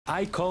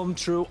I combed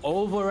through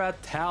over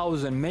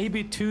 1,000,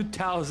 maybe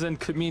 2,000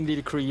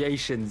 community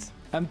creations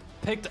and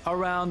picked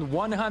around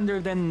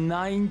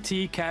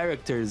 190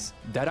 characters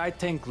that I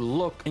think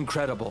look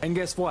incredible. And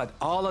guess what?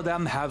 All of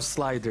them have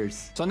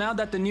sliders. So now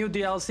that the new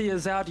DLC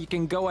is out, you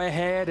can go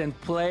ahead and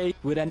play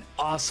with an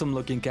awesome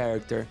looking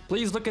character.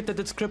 Please look at the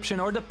description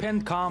or the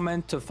pinned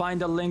comment to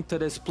find a link to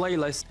this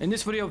playlist. In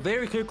this video,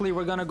 very quickly,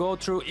 we're gonna go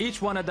through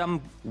each one of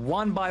them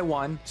one by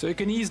one, so you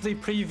can easily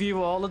preview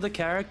all of the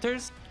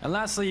characters. And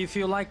lastly, if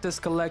you like this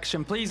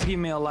collection, please give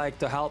me a like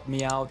to help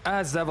me out,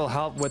 as that will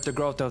help with the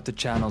growth of the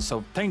channel,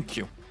 so thank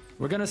you.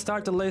 We're gonna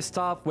start the list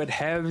off with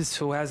Hevs,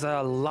 who has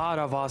a lot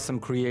of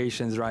awesome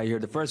creations right here.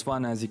 The first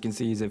one, as you can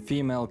see, is a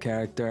female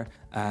character,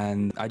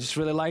 and I just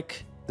really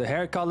like the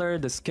hair color,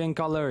 the skin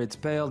color. It's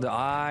pale, the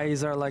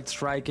eyes are like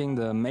striking,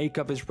 the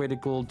makeup is pretty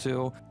cool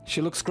too. She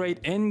looks great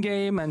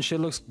in-game and she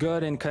looks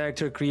good in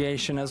character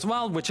creation as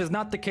well, which is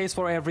not the case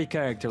for every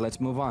character. Let's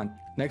move on.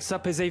 Next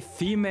up is a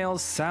female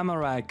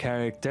samurai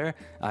character.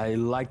 I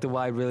like the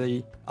vibe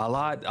really a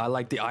lot. I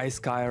like the eye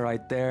sky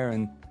right there,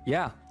 and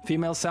yeah,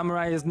 female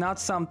samurai is not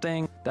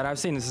something that I've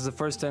seen. This is the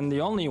first and the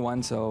only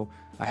one, so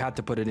I had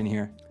to put it in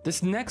here.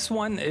 This next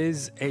one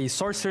is a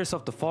sorceress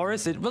of the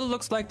forest. It really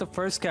looks like the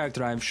first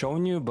character I've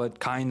shown you, but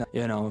kinda,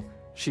 you know,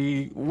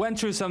 she went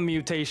through some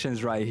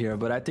mutations right here,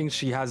 but I think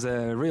she has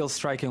a real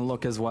striking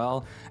look as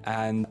well,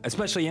 and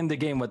especially in the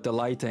game with the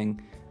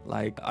lighting.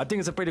 Like, I think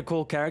it's a pretty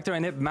cool character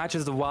and it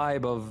matches the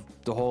vibe of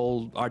the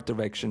whole art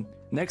direction.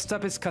 Next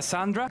up is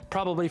Cassandra,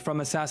 probably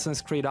from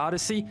Assassin's Creed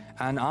Odyssey.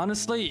 And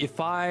honestly, if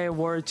I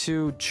were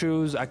to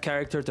choose a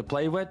character to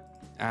play with,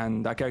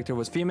 and that character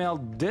was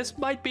female, this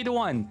might be the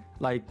one.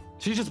 Like,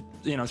 she's just,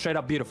 you know, straight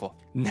up beautiful.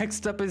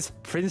 Next up is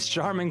Prince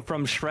Charming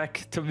from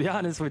Shrek. To be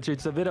honest with you,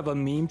 it's a bit of a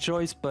meme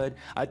choice, but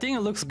I think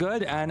it looks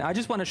good, and I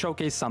just want to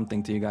showcase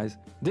something to you guys.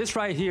 This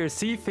right here,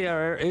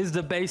 Seafarer, is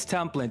the base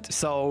template,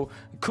 so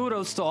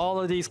kudos to all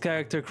of these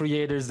character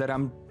creators that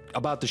I'm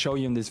about to show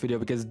you in this video,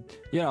 because,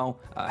 you know,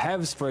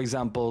 Hevs, for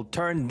example,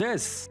 turned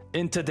this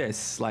into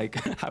this. Like,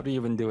 how do you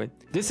even do it?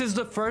 This is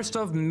the first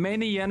of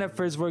many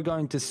Yennifers we're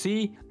going to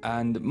see,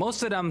 and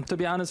most of them, to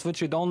be honest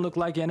with you, don't look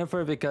like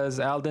Yennefer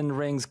because Elden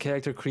Ring's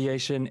character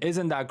creation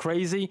isn't that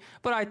crazy,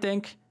 but I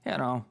think, you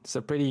know, it's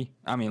a pretty,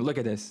 I mean, look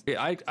at this.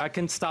 I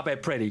can stop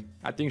at pretty.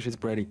 I think she's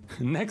pretty.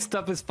 Next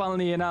up is,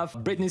 funnily enough,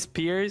 Britney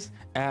Spears.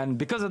 And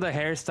because of the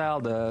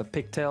hairstyle, the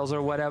pigtails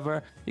or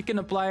whatever, you can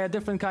apply a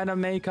different kind of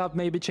makeup,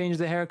 maybe change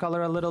the hair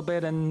color a little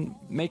bit and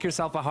make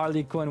yourself a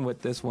Harley Quinn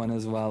with this one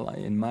as well,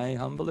 in my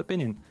humble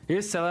opinion.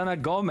 Here's Selena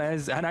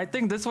Gomez, and I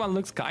think this one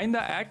looks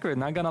kinda accurate,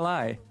 not gonna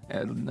lie.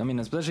 I mean,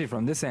 especially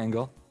from this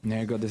angle. There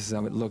you go, this is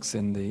how it looks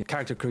in the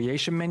character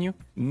creation menu.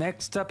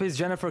 Next up is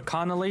Jennifer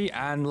Connelly,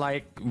 and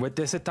like with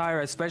this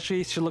attire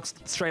especially, she looks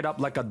straight up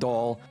like a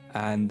doll.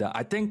 And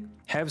I think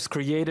Hevs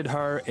created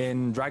her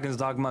in Dragon's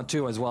Dogma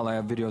 2 as well. I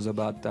have videos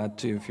about that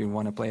too if you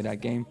want to play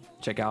that game.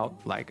 Check out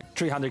like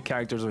 300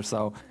 characters or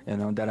so, you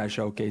know, that I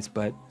showcase.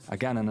 But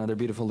again, another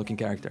beautiful looking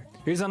character.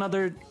 Here's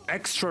another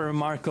extra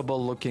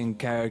remarkable looking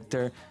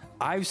character.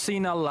 I've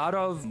seen a lot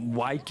of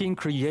Viking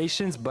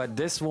creations, but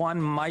this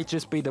one might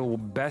just be the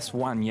best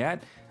one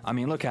yet. I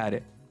mean, look at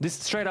it. This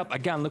straight up,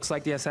 again, looks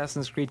like the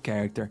Assassin's Creed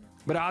character.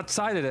 But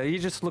outside of that, he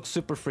just looks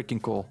super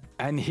freaking cool.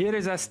 And here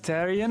is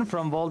Astarion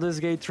from Baldur's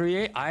Gate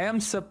 3a. I am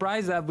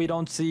surprised that we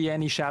don't see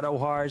any Shadow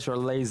Hearts or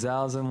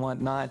Lazels and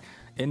whatnot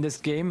in this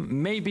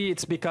game. Maybe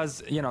it's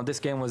because, you know, this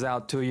game was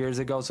out 2 years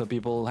ago, so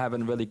people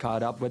haven't really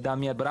caught up with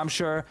them yet. But I'm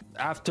sure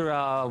after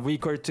a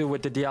week or two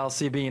with the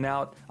DLC being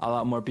out, a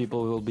lot more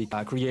people will be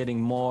creating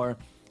more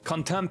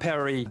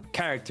contemporary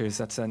characters.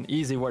 That's an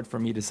easy word for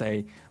me to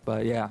say.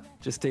 But yeah,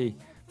 just a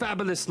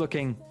fabulous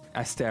looking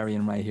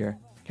Astarion right here.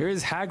 Here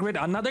is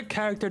Hagrid, another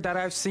character that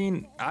I've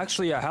seen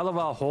actually a hell of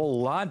a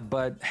whole lot,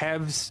 but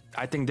Hevs,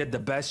 I think, did the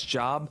best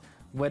job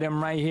with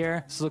him right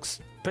here. This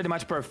looks pretty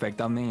much perfect.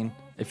 I mean,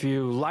 if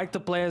you like to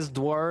play as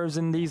dwarves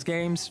in these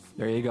games,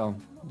 there you go.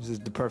 This is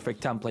the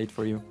perfect template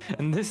for you.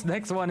 And this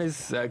next one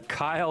is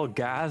Kyle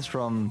Gass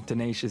from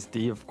Tenacious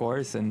D, of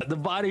course. And the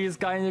body is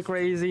kind of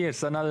crazy.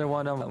 It's another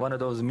one of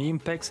those meme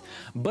pics.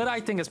 But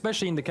I think,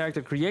 especially in the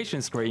character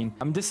creation screen,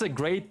 this is a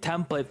great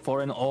template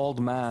for an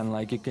old man.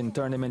 Like, you can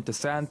turn him into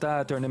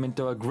Santa, turn him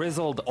into a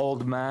grizzled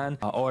old man,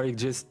 or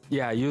just,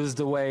 yeah, use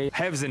the way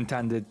Hevs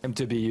intended him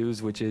to be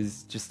used, which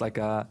is just like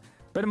a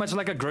pretty much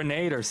like a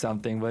grenade or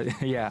something,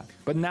 but yeah.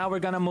 But now we're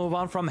gonna move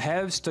on from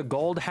Hevs to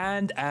Gold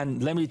Hand,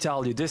 and let me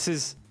tell you, this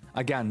is,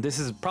 again, this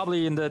is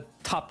probably in the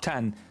top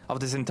 10 of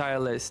this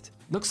entire list.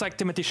 Looks like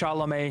Timothée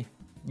Chalamet,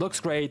 looks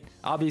great.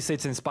 Obviously,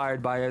 it's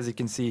inspired by, as you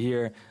can see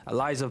here,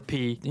 Lies of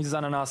P. He's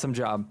done an awesome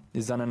job.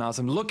 He's done an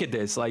awesome, look at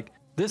this, like,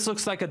 this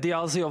looks like a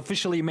DLC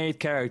officially made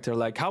character.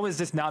 Like, how is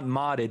this not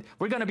modded?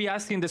 We're gonna be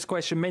asking this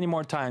question many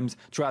more times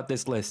throughout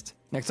this list.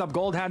 Next up,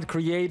 Gold Hand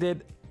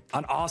created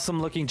an awesome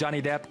looking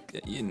Johnny Depp,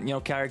 you know,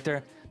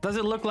 character. Does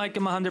it look like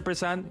him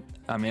 100%?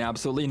 I mean,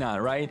 absolutely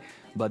not, right?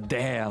 But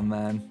damn,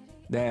 man.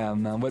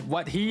 Damn, man. With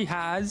what he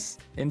has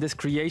in this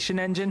creation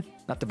engine,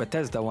 not the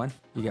Bethesda one,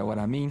 you get what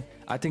I mean.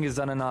 I think he's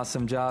done an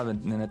awesome job,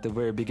 and at the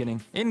very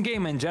beginning.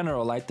 In-game in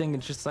general, I think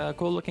it's just a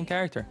cool-looking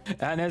character.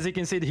 And as you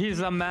can see, he's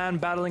a man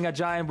battling a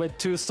giant with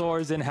 2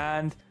 swords in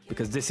hand,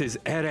 because this is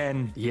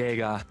Eren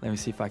Yeager. Let me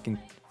see if I can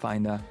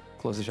find a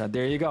closer shot.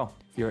 There you go.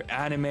 Your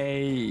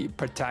anime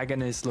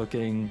protagonist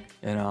looking,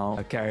 you know,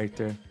 a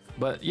character.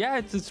 But yeah,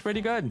 it's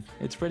pretty good.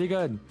 It's pretty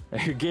good.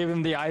 You gave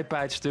him the eye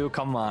patch too.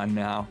 Come on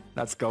now.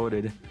 That's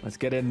goated. Let's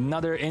get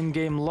another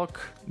in-game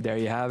look. There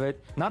you have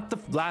it. Not the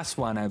last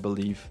one, I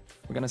believe.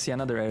 We're gonna see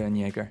another Eren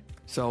Yeager.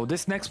 So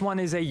this next one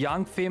is a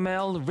young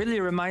female. Really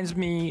reminds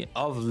me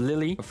of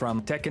Lily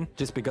from Tekken,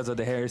 just because of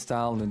the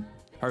hairstyle and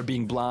her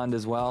being blonde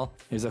as well.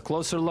 Here's a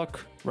closer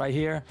look right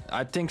here.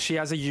 I think she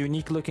has a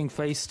unique looking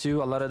face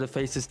too. A lot of the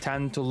faces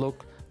tend to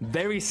look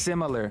very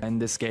similar in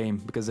this game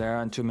because there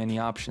aren't too many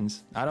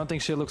options. I don't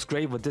think she looks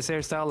great with this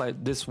hairstyle.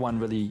 Like, this one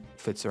really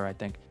fits her, I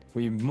think.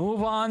 We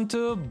move on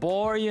to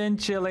Borean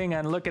Chilling,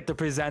 and look at the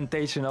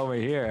presentation over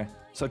here.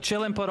 So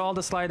Chilling put all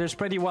the sliders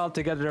pretty well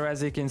together,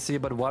 as you can see.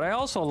 But what I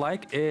also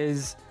like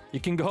is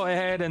you can go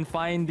ahead and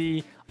find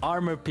the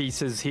armor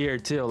pieces here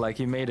too. Like,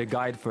 he made a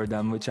guide for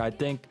them, which I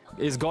think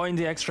is going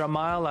the extra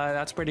mile.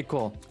 That's pretty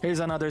cool. Here's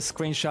another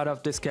screenshot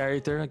of this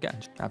character. Again,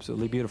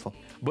 absolutely beautiful.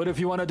 But if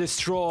you want to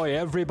destroy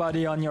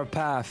everybody on your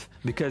path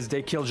because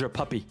they killed your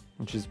puppy,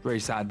 which is very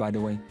sad, by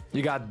the way,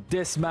 you got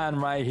this man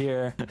right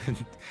here.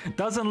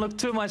 Doesn't look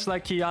too much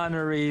like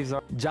Keanu Reeves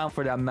or John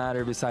for that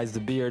matter, besides the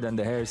beard and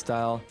the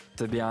hairstyle,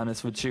 to be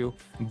honest with you.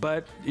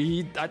 But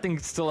I think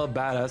still a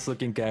badass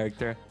looking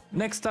character.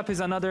 Next up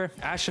is another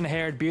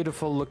ashen-haired,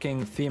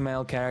 beautiful-looking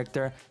female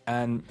character.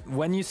 And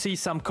when you see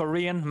some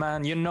Korean,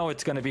 man, you know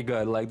it's gonna be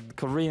good. Like,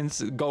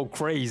 Koreans go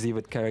crazy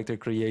with character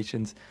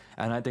creations.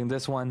 And I think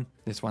this one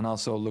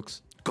also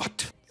looks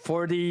good.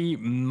 For the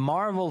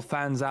Marvel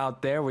fans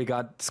out there, we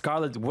got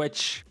Scarlet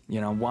Witch, you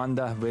know,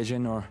 Wanda,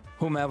 Vision, or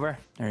whomever.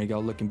 There you go,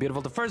 looking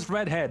beautiful. The first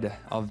redhead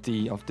of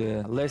the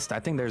list. I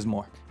think there's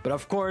more. But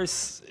of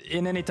course,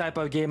 in any type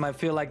of game, I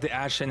feel like the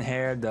ashen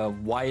hair, the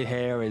white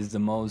hair is the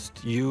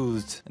most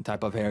used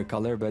type of hair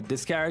color. But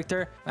this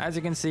character, as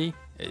you can see,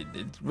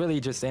 it really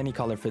just any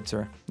color fits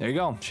her. There you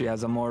go. She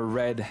has a more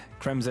red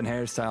crimson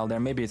hairstyle there.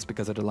 Maybe it's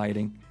because of the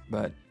lighting.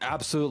 But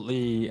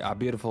absolutely a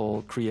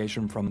beautiful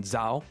creation from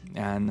Zhao.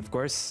 And of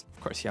course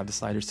you have the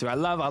sliders too. I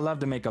love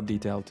the makeup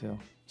detail too.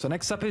 So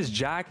next up is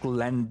Jack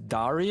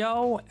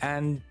Lendario,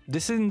 and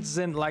this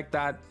isn't like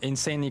that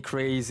insanely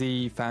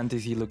crazy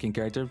fantasy looking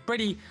character.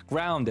 Pretty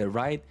grounded,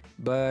 right?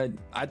 But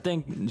I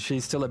think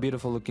she's still a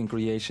beautiful looking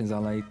creation. I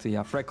like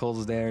the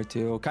freckles there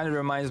too. Kind of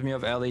reminds me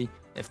of Ellie,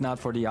 if not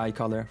for the eye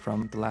color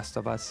from The Last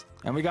of Us.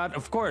 And we got,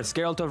 of course,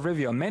 Geralt of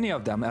Rivia. Many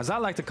of them, as I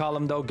like to call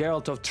them though,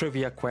 Geralt of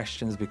Trivia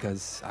questions,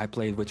 because I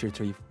played Witcher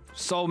 3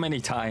 so many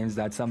times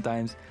that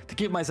sometimes to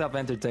keep myself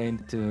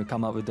entertained to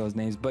come up with those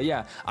names. But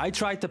yeah, I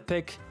tried to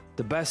pick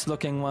the best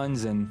looking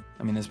ones, and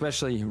I mean,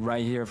 especially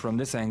right here from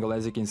this angle,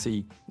 as you can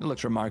see, it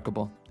looks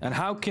remarkable. And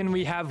how can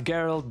we have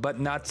Geralt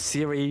but not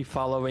Ciri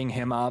following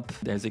him up?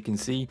 As you can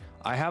see,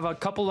 I have a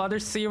couple other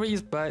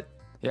series, but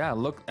yeah,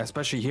 look,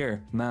 especially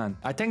here, man.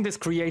 I think this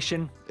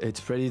creation, it's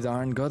pretty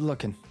darn good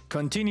looking.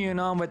 Continuing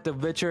on with the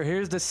Witcher,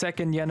 here's the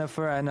second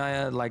Yennefer, and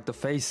I like the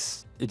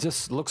face. It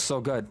just looks so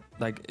good.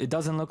 Like, it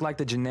doesn't look like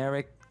the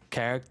generic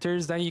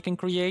characters that you can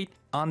create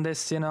on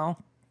this, you know,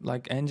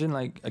 like engine.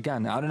 Like,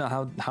 again, I don't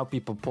know how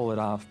people pull it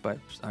off, but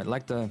I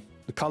like the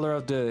color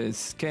of the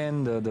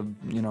skin, the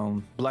you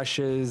know,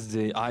 blushes,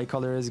 the eye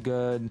color is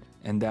good,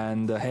 and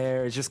then the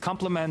hair, it just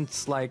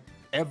complements like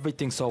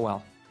everything so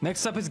well.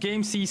 Next up is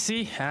Game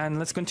CC, and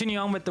let's continue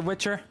on with The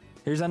Witcher.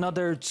 Here's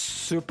another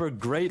super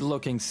great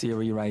looking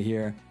series right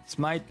here. This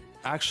might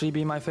actually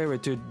be my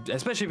favorite too,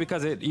 especially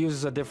because it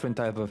uses a different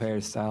type of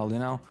hairstyle, you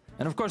know?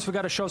 And of course, we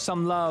gotta show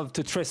some love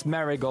to Triss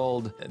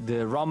Merigold,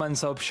 the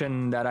romance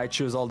option that I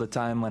choose all the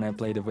time when I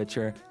play The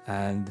Witcher.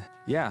 And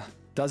yeah,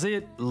 does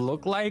it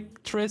look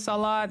like Triss a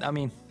lot? I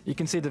mean, you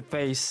can see the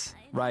face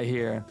right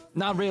here.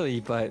 Not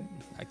really, but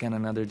again,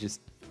 another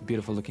just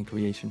beautiful looking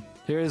creation.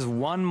 Here's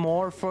one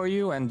more for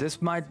you, and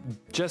this might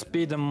just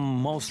be the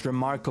most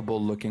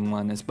remarkable looking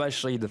one,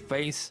 especially the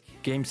face.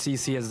 Game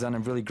CC has done a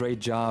really great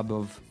job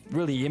of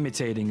really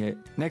imitating it.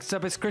 Next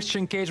up is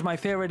Christian Cage, my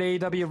favorite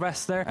AEW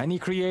wrestler, and he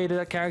created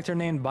a character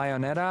named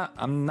Bayonetta.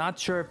 I'm not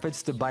sure if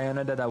it's the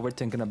Bayonetta that we're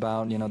thinking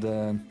about, you know,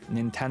 the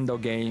Nintendo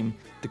game,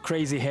 the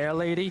crazy hair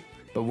lady.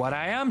 But what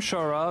I am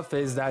sure of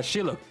is that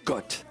she looked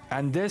good.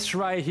 And this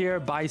right here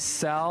by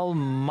Cell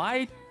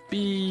might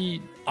be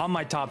on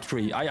my top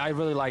 3. I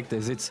really like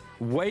this. It's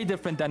way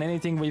different than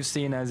anything we've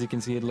seen. As you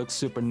can see, it looks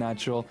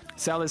supernatural.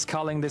 Cell is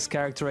calling this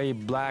character a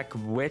black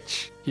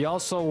witch. He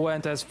also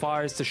went as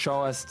far as to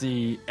show us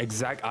the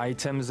exact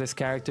items this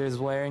character is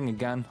wearing.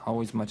 Again,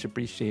 always much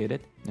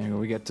appreciated. There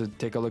we get to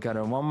take a look at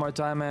her one more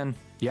time, and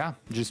yeah,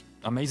 just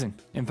amazing.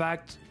 In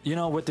fact, you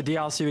know, with the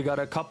DLC, we got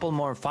a couple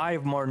more,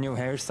 5 more new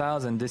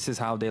hairstyles, and this is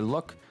how they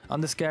look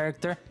on this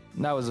character.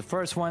 That was the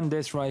first one.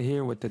 This right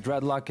here with the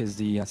dreadlock is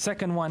the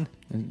second one.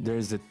 And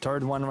there's the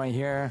third one right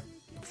here.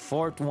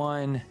 fourth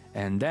one.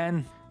 And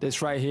then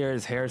this right here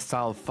is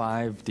hairstyle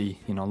 5, the,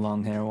 you know,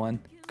 long hair one.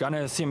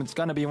 Gonna assume it's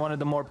gonna be one of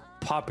the more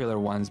popular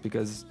ones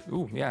because,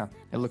 ooh, yeah,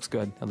 it looks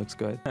good. It looks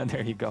good.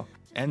 There you go.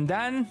 And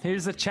then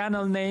here's a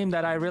channel name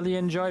that I really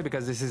enjoy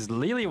because this is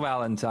Lily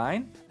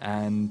Valentine.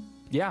 And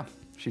yeah,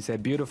 she's a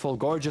beautiful,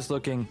 gorgeous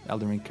looking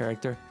Elden Ring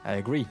character. I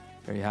agree.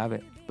 There you have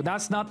it. But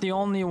that's not the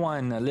only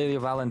one Lily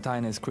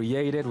Valentine has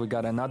created. We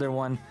got another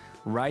one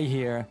right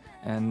here.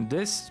 And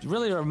this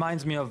really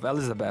reminds me of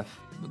Elizabeth.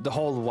 The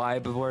whole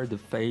vibe of her, the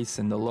face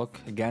and the look,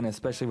 again,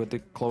 especially with the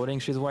clothing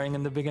she's wearing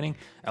in the beginning.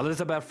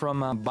 Elizabeth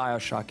from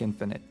BioShock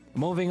Infinite.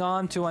 Moving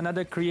on to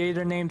another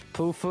creator named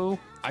Pufu.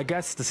 I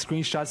guess the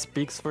screenshot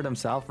speaks for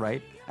themselves,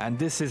 right? And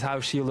this is how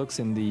she looks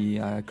in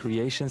the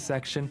creation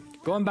section.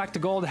 Going back to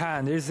Gold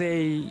Hand, there's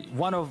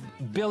one of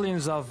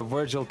billions of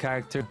Virgil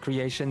character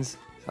creations.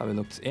 How he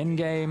looks in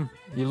game.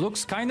 He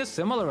looks kind of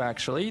similar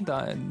actually.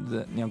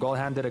 You know, Gold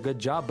Hand did a good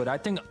job, but I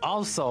think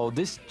also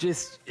this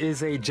just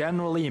is a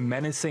generally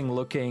menacing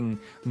looking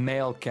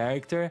male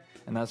character,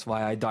 and that's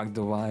why I dug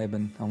the vibe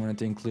and I wanted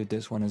to include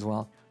this one as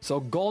well.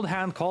 So Gold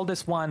Hand called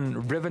this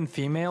one Riven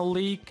Female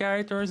League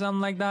character or something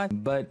like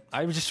that, but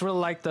I just really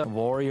like the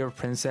warrior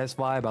princess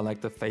vibe. I like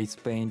the face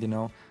paint, you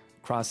know,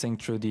 crossing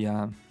through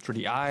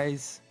the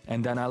eyes.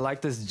 And then I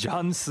like this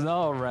Jon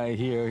Snow right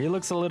here. He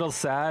looks a little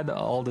sad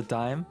all the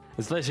time,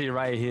 especially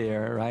right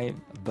here, right?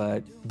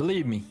 But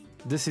believe me,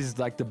 this is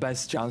like the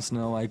best Jon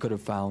Snow I could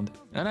have found.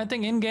 And I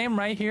think in-game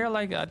right here,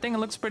 like, I think it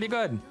looks pretty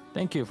good.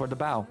 Thank you for the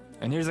bow.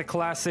 And here's a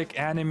classic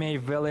anime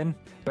villain.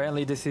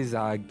 Apparently this is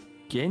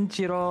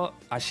Genchiro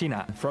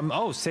Ashina from,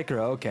 oh,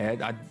 Sekiro. Okay,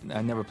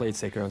 I never played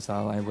Sekiro,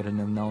 so I wouldn't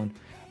have known.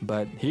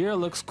 But here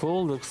looks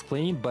cool, looks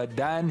clean, but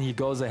then he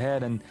goes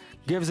ahead and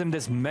gives him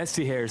this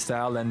messy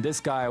hairstyle, and this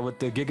guy with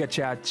the Giga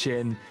Chat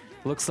chin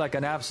looks like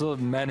an absolute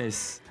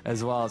menace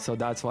as well. So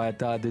that's why I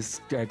thought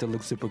this character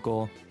looks super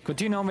cool.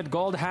 Continue on with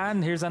Gold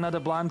Hand. Here's another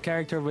blonde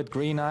character with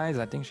green eyes.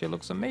 I think she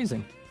looks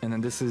amazing. And then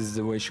this is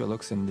the way she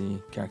looks in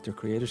the character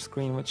creator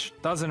screen, which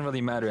doesn't really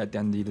matter at the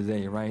end of the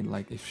day, right?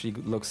 Like if she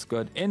looks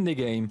good in the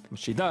game,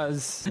 which she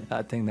does,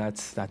 I think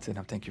that's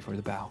enough. Thank you for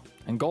the bow.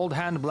 And Gold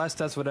Hand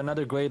blessed us with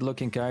another great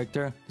looking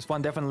character. This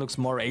one definitely looks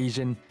more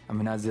Asian. I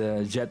mean, has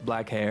a jet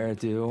black hair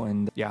too.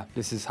 And yeah,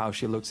 this is how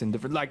she looks in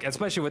different, like,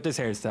 especially with this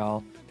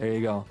hairstyle. There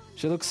you go.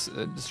 She looks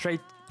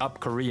straight up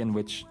Korean,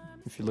 which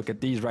if you look at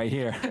these right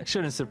here,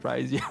 shouldn't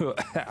surprise you.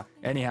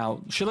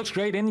 Anyhow, she looks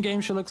great in game.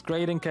 She looks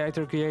great in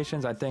character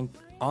creations. I think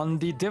on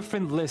the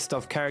different list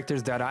of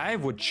characters that I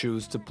would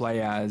choose to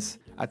play as,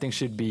 I think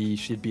she'd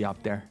be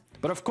up there.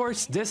 But of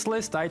course, this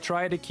list, I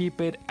try to keep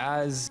it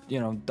as, you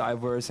know,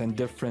 diverse and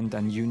different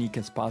and unique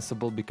as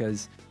possible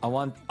because I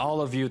want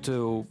all of you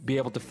to be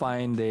able to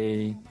find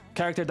a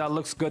character that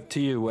looks good to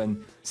you.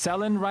 And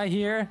Selin right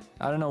here,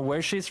 I don't know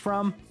where she's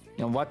from,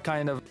 you know, what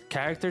kind of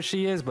character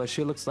she is, but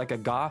she looks like a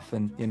goth,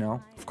 and, you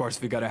know, of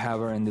course we gotta have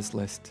her in this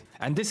list.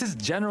 And this is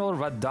General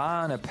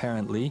Radahn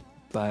apparently,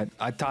 but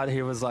I thought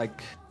he was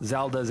like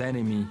Zelda's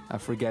enemy. I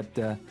forget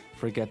the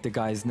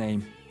guy's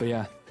name, but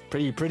yeah,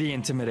 pretty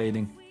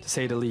intimidating to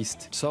say the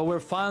least. So we're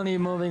finally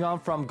moving on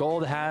from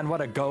Gold Hand.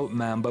 What a goat,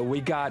 man. But we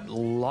got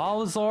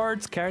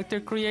Lawzord's character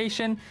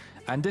creation,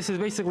 and this is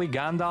basically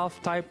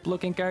Gandalf type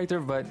looking character,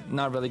 but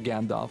not really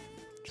Gandalf,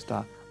 just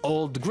a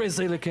old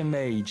grizzly looking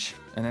mage.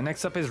 And then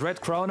next up is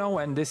Red Chrono,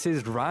 and this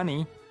is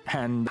Rani.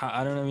 And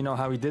I don't even know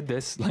how he did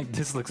this. Like,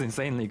 this looks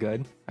insanely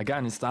good.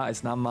 Again, it's not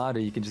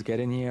modded. You can just get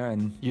in here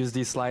and use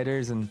these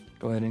sliders and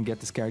go ahead and get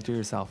this character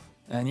yourself.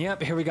 And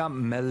yep, here we got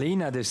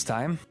Melina this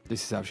time.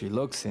 This is how she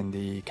looks in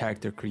the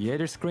character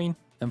creator screen.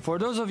 And for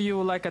those of you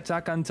who like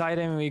Attack on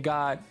Titan, we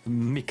got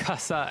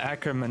Mikasa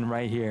Ackerman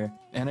right here.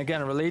 And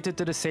again, related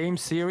to the same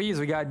series,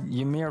 we got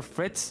Ymir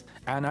Fritz.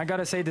 And I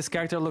gotta say, this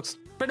character looks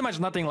pretty much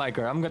nothing like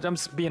her. I'm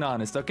just being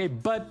honest, okay?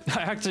 But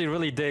I actually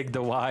really dig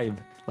the vibe.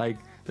 Like,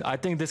 I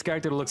think this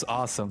character looks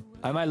awesome.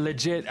 I might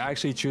legit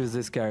actually choose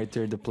this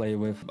character to play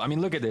with. I mean,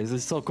 look at this.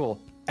 It's so cool.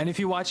 And if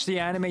you watch the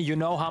anime, you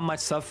know how much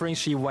suffering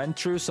she went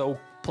through. So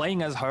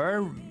playing as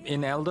her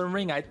in Elden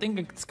Ring, I think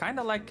it's kind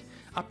of like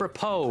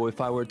apropos, if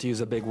I were to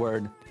use a big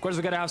word. Of course,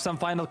 we gotta have some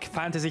Final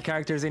Fantasy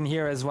characters in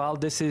here as well.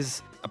 This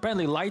is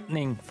apparently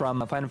Lightning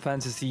from Final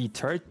Fantasy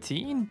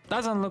 13.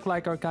 Doesn't look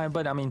like her kind,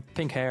 but I mean,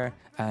 pink hair.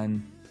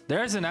 And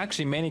there isn't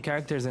actually many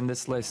characters in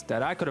this list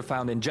that I could have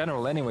found in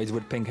general anyways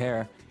with pink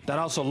hair that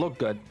also look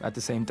good at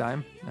the same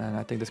time. And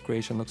I think this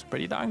creation looks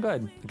pretty darn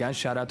good. Again,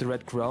 shout out to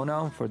Red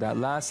Chrono for that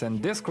last,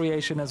 and this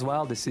creation as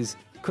well. This is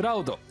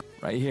Kurodo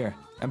right here.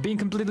 And being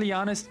completely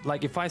honest,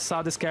 like, if I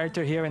saw this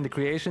character here in the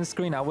creation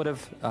screen, I would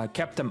have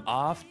kept him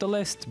off the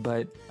list.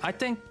 But I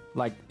think,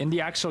 like, in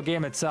the actual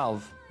game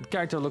itself, the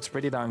character looks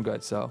pretty darn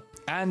good, so.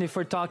 And if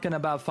we're talking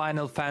about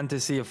Final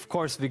Fantasy, of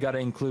course, we gotta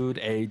include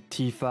a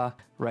Tifa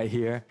right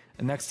here.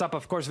 And next up,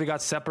 of course, we got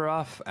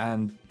Sephiroth,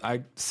 and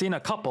I've seen a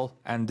couple,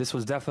 and this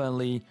was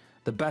definitely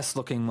the best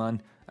looking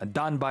one,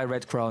 done by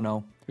Red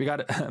Chrono. We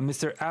got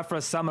Mr. Afro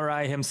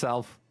Samurai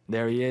himself.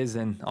 There he is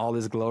in all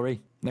his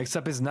glory. Next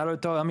up is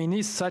Naruto. I mean,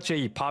 he's such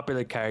a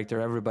popular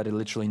character. Everybody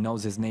literally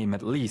knows his name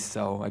at least,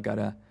 so I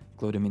gotta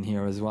include him in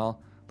here as well.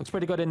 Looks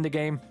pretty good in the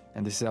game.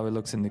 And this is how it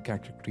looks in the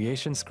character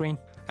creation screen.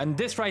 And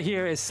this right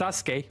here is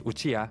Sasuke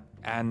Uchiha.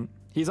 And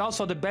he's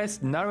also the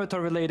best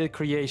Naruto-related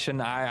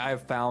creation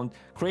I've found.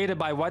 Created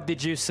by What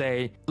Did You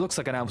Say? Looks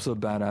like an absolute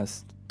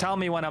badass. Tell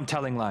me when I'm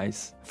telling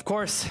lies. Of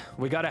course,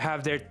 we gotta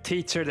have their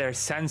teacher, their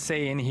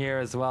sensei in here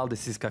as well.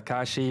 This is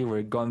Kakashi.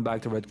 We're going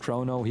back to Red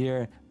Chrono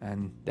here.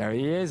 And there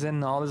he is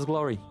in all his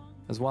glory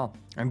as well.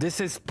 And this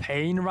is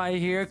Pain right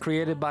here,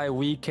 created by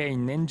VK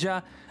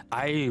Ninja.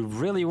 I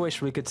really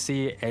wish we could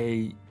see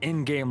a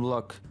in-game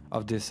look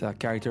of this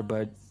character,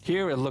 but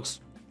here it looks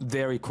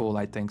very cool,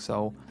 I think,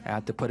 so I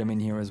had to put him in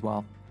here as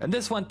well. And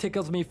this one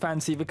tickles me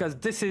fancy because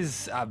this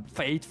is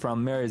Fate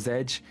from Mirror's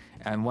Edge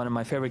and one of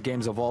my favorite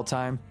games of all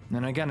time.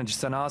 And again,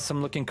 just an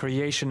awesome looking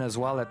creation as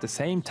well at the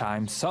same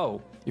time. So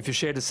if you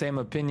share the same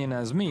opinion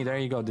as me, there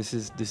you go. This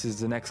is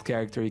the next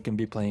character you can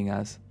be playing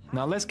as.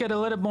 Now let's get a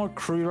little more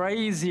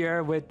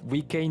crazier with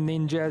VK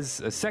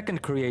Ninja's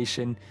second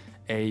creation,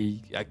 a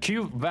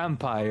cute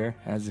vampire,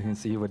 as you can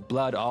see, with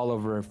blood all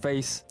over her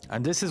face.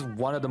 And this is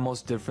one of the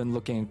most different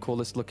looking and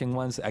coolest looking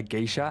ones, a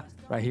geisha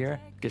right here,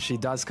 because she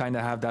does kind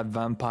of have that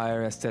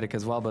vampire aesthetic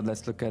as well. But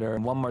let's look at her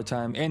one more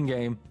time in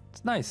game.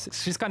 It's nice.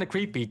 She's kind of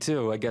creepy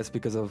too, I guess,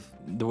 because of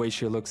the way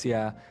she looks.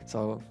 Yeah,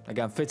 so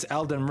again, fits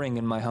Elden Ring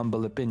in my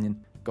humble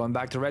opinion. Going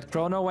back to Red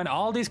Chrono, and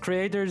all these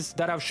creators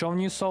that I've shown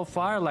you so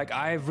far, like,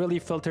 I've really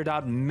filtered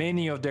out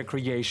many of their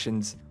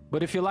creations.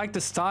 But if you like the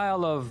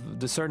style of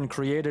the certain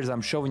creators I'm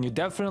showing you,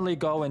 definitely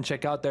go and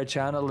check out their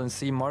channel and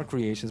see more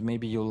creations.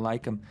 Maybe you'll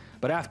like them.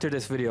 But after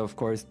this video, of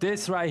course.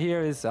 This right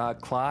here is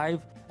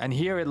Clive. And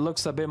here it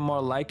looks a bit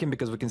more like him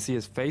because we can see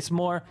his face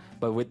more.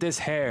 But with this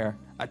hair,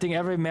 I think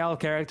every male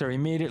character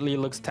immediately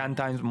looks 10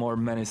 times more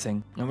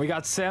menacing. And we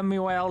got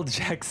Samuel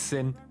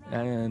Jackson.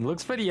 And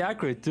looks pretty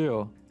accurate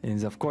too.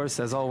 And of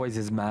course, as always,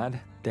 is mad.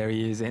 There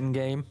he is in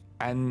game.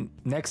 And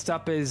next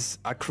up is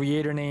a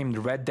creator named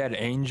Red Dead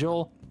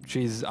Angel.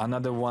 She's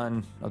another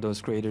one of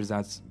those creators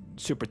that's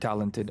super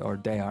talented, or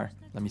they are,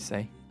 let me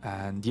say.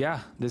 And yeah,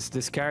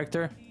 this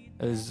character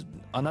is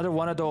another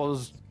one of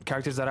those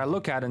characters that I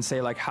look at and say,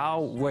 like,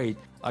 wait,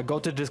 I go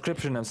to the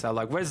description and say,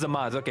 like, where's the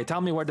mods? Okay,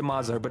 tell me where the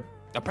mods are. But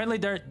apparently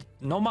there are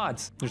no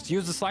mods. Just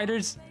use the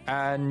sliders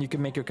and you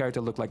can make your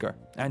character look like her.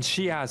 And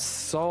she has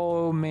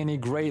so many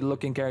great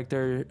looking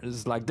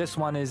characters. Like, this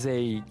one is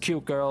a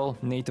cute girl,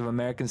 Native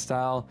American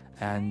style,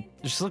 and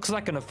she looks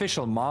like an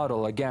official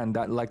model, again,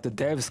 that like the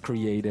devs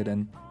created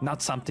and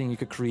not something you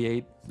could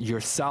create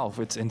yourself.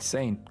 It's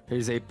insane.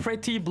 Here's a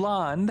pretty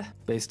blonde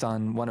based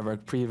on one of our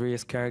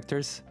previous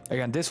characters.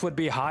 Again, this would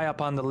be high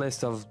up on the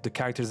list of the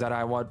characters that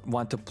I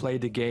want to play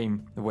the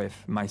game with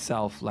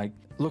myself. Like,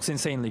 looks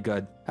insanely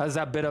good. Has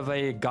that bit of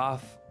a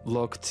goth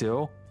look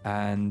too.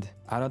 And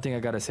I don't think I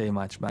gotta say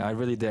much, but I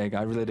really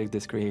dig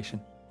this creation.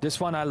 This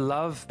one I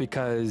love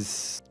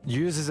because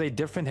uses a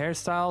different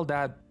hairstyle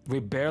that we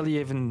barely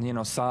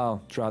even, saw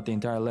throughout the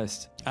entire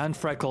list. And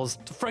freckles.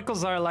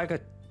 Freckles are like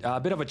a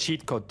bit of a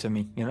cheat code to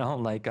me,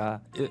 like I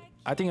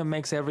think it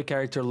makes every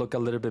character look a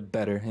little bit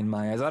better in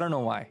my eyes. I don't know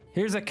why.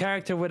 Here's a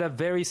character with a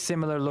very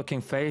similar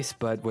looking face,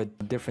 but with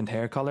a different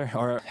hair color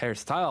or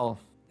hairstyle,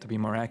 to be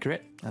more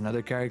accurate.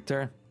 Another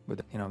character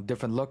with,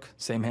 different look,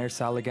 same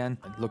hairstyle again,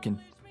 looking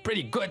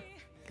pretty good.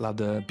 Love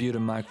the beauty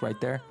mark right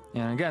there.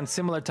 And again,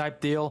 similar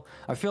type deal.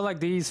 I feel like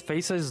these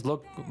faces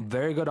look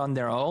very good on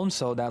their own,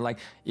 so that, like,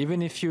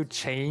 even if you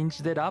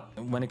changed it up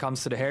when it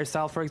comes to the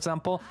hairstyle, for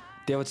example,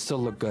 they would still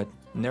look good.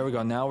 And there we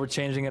go. Now we're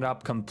changing it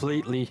up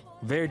completely.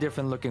 Very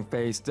different looking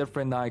face,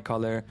 different eye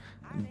color,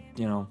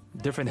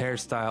 different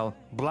hairstyle,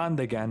 blonde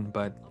again,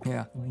 but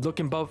yeah,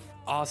 looking both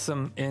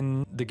awesome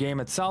in the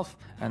game itself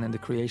and in the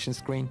creation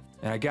screen.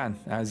 And again,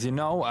 as you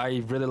know,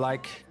 I really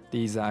like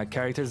these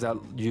characters that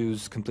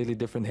use completely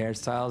different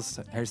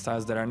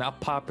hairstyles that are not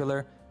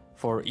popular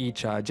for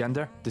each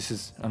gender. This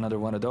is another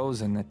one of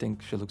those, and I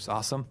think she looks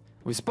awesome.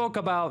 We spoke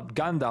about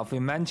Gandalf, we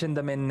mentioned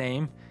them in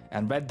name,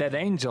 and Red Dead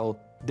Angel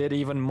did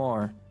even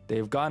more.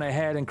 They've gone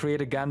ahead and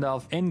created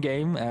Gandalf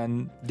in-game,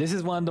 and this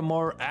is one of the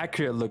more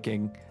accurate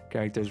looking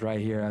characters right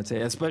here, I'd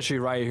say, especially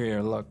right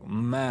here. Look,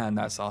 man,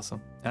 that's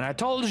awesome. And I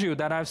told you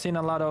that I've seen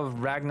a lot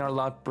of Ragnar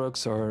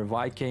Lothbrok's or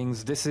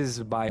Vikings. This is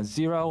by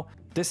Zero.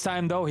 This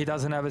time though, he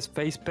doesn't have his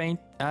face paint,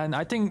 and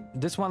I think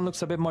this one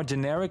looks a bit more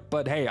generic,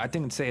 but hey, I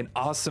think it's an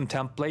awesome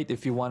template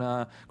if you want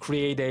to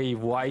create a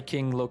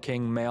Viking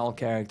looking male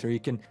character.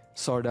 You can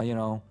sort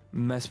of,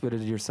 mess with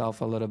it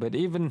yourself a little bit.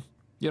 Even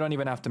you don't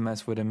even have to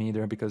mess with him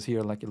either, because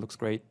here, like, it looks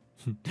great.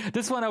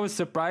 This one I was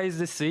surprised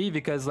to see,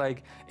 because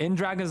like in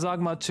Dragon's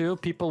Dogma 2,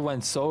 people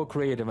went so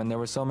creative and there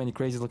were so many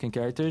crazy looking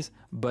characters.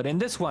 But in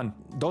this one,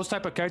 those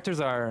type of characters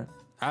are,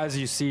 as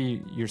you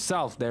see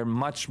yourself, they're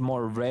much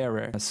more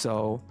rarer.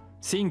 So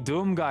seeing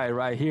Doom Guy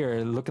right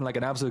here looking like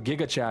an absolute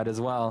Giga Chad as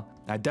well,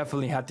 I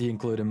definitely had to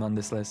include him on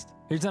this list.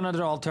 Here's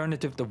another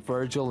alternative to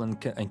Virgil in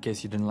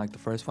case you didn't like the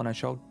first one I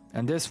showed.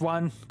 And this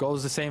one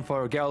goes the same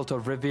for Geralt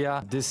of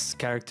Rivia. This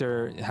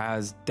character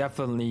has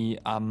definitely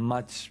a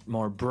much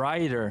more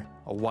brighter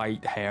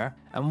white hair.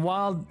 And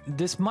while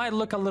this might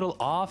look a little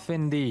off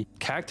in the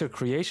character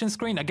creation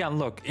screen, again,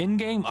 look,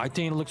 in-game, I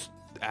think it looks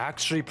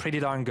actually pretty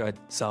darn good.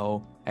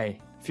 So, hey,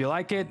 if you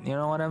like it, you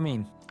know what I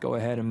mean. Go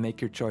ahead and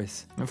make your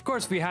choice. Of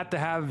course, we had to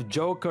have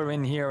Joker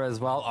in here as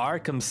well,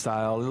 Arkham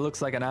style. He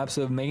looks like an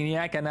absolute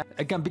maniac. And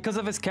again, because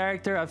of his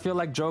character, I feel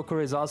like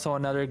Joker is also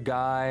another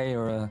guy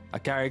or a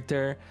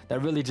character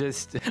that really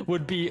just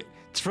would be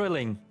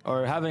thrilling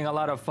or having a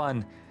lot of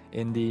fun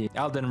in the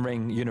Elden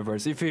Ring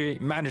universe, if he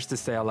managed to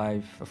stay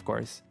alive, of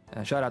course.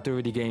 Shout out to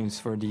VidIQ Games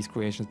for these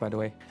creations, by the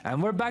way.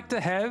 And we're back to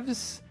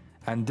Hevs.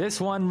 And this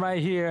one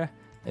right here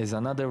is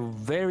another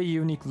very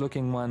unique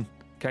looking one.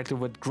 Character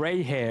with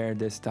gray hair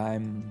this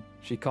time.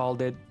 She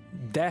called it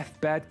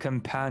Deathbed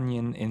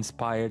Companion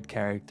inspired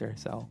character.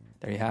 So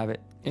there you have it.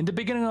 In the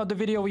beginning of the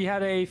video, we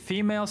had a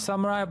female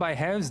samurai by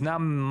Hevs, now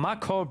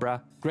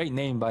Makobra, great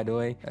name by the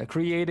way,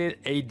 created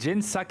a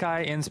Jin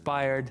Sakai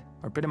inspired,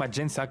 or pretty much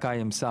Jin Sakai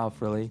himself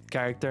really,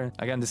 character.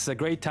 Again, this is a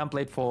great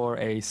template for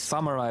a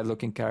samurai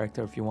looking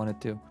character if you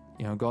wanted to,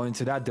 you know, go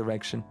into that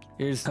direction.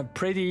 Here's a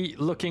pretty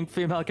looking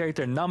female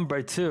character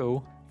number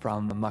 2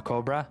 from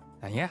Makobra.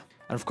 And yeah,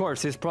 and of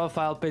course his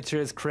profile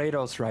picture is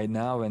Kratos right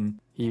now, and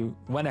he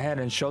went ahead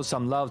and showed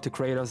some love to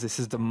Kratos. This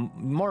is the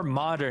more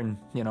modern,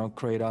 you know,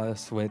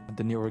 Kratos with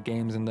the newer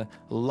games and the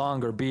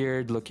longer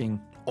beard,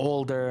 looking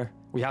older.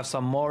 We have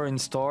some more in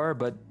store,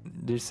 but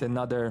there's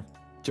another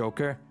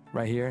Joker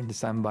right here, this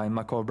time by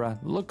Makobra.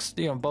 Looks,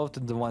 you know, both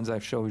of the ones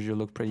I've showed you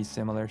look pretty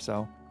similar,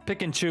 so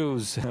pick and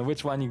choose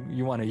which one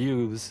you want to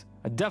use.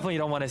 I definitely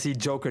don't want to see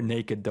Joker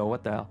naked though,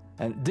 what the hell.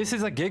 And this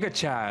is a Giga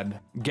Chad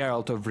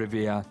Geralt of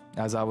Rivia,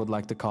 as I would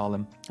like to call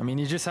him. I mean,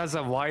 he just has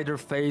a wider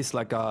face,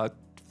 like a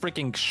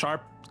freaking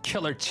sharp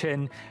killer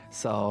chin.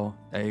 So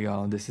there you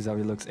go, this is how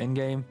he looks in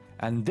game.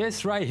 And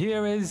this right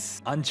here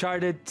is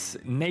Uncharted's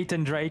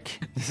Nathan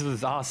Drake. This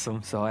is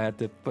awesome, so I had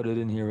to put it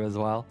in here as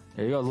well.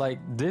 There you go, like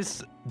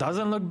this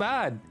doesn't look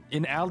bad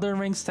in Elden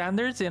Ring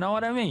standards, you know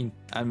what I mean?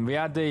 And we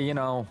had the, you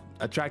know,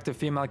 attractive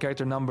female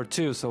character number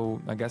 2,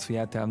 so I guess we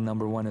had to have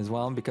number 1 as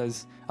well,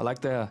 because I like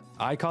the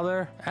eye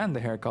color and the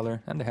hair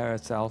color and the hair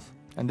itself.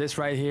 And this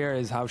right here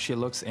is how she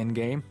looks in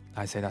game.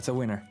 I say that's a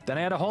winner. Then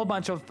I had a whole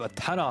bunch of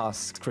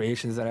Thanos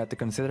creations that I had to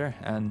consider,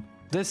 and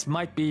this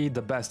might be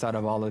the best out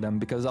of all of them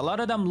because a lot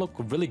of them look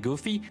really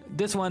goofy.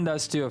 This one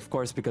does too, of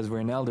course, because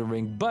we're in Elden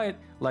Ring, but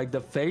like the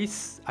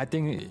face, I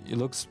think it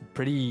looks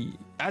pretty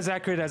as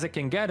accurate as it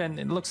can get, and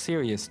it looks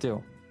serious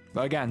too.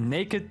 But again,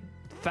 naked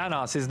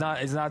Thanos is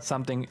not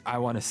something I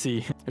want to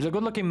see. There's a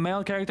good looking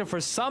male character for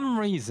some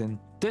reason.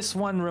 This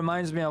one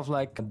reminds me of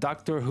like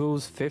Doctor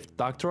Who's 5th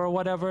Doctor or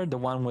whatever, the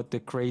one with the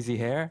crazy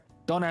hair.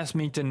 Don't ask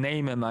me to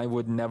name him, I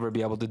would never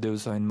be able to do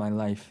so in my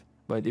life.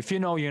 But if you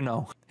know, you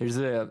know. Here's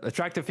the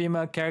attractive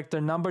female character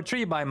number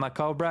 3 by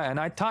Makobra, and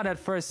I thought at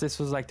first this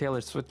was like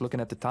Taylor Swift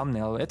looking at the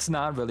thumbnail. It's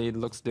not really, it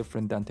looks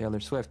different than Taylor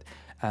Swift.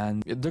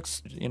 And it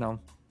looks, you know,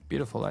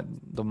 beautiful.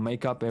 The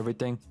makeup,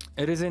 everything.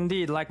 It is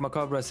indeed, like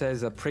Makobra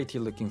says, a pretty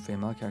looking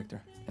female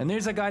character. And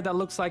there's a guy that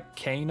looks like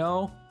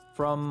Kano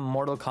from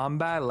Mortal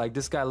Kombat. Like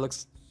this guy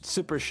looks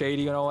super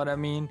shady, you know what I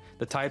mean?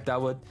 The type that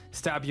would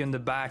stab you in the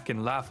back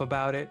and laugh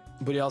about it.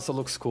 But he also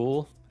looks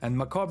cool. And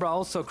Makobra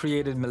also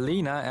created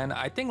Melina, and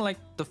I think like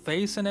the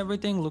face and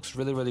everything looks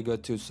really, really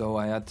good too. So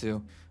I had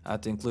to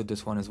include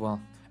this one as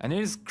well. And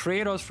here's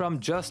Kratos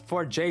from Just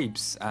for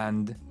Japes,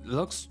 and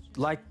looks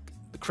like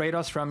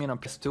Kratos from, you know,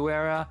 PS2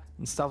 era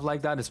and stuff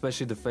like that,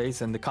 especially the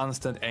face and the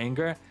constant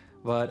anger.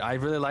 But I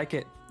really like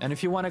it. And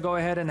if you want to go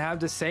ahead and have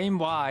the same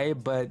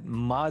vibe but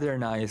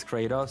modernize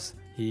Kratos,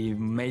 he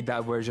made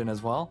that version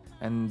as well.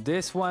 And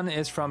this one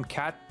is from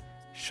Cat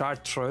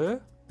Chartreux.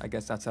 I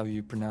guess that's how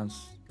you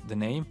pronounce the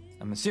name.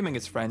 I'm assuming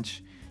it's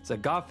French. It's a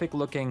gothic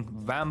looking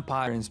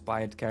vampire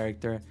inspired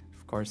character.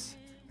 Of course,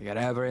 we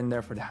gotta have her in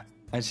there for that.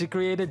 And she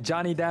created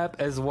Johnny Depp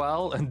as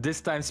well, and this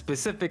time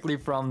specifically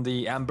from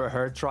the Amber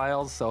Heard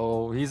trials.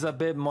 So he's a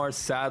bit more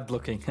sad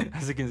looking.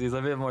 As you can see, he's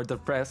a bit more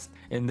depressed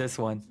in this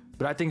one.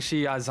 But I think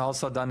she has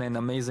also done an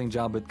amazing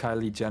job with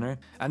Kylie Jenner.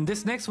 And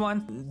this next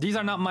one, these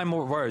are not my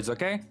words,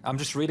 okay? I'm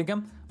just reading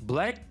them.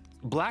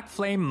 Black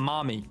Flame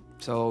Mommy.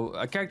 So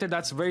a character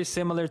that's very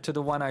similar to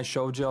the one I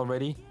showed you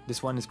already.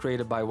 This one is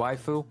created by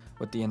Waifu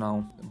with the, you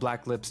know,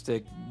 black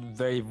lipstick,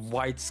 very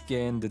white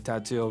skin, the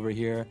tattoo over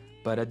here.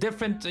 But a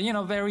different, you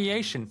know,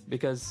 variation,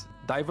 because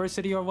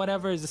diversity or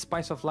whatever is the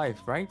spice of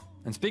life, right?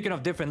 And speaking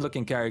of different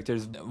looking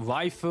characters,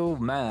 Waifu,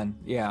 man,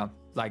 yeah,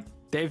 like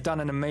they've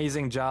done an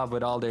amazing job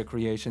with all their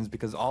creations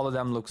because all of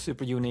them look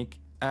super unique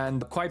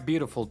and quite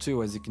beautiful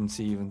too, as you can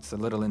see. It's a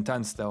little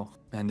intense though.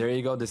 And there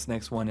you go, this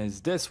next one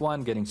is this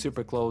one, getting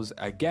super close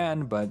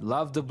again, but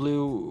love the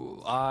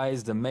blue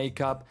eyes, the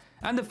makeup,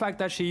 and the fact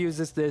that she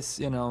uses this,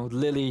 you know,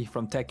 Lily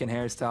from Tekken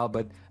hairstyle,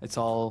 but it's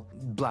all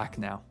black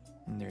now.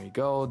 And there you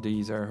go,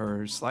 these are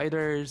her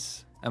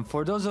sliders. And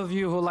for those of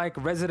you who like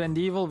Resident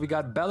Evil, we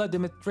got Bella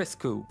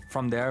Dimitrescu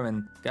from there.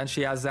 And again,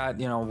 she has that,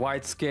 you know,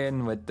 white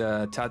skin with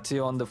the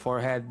tattoo on the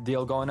forehead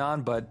deal going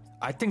on. But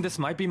I think this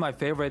might be my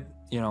favorite,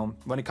 you know,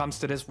 when it comes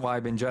to this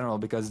vibe in general,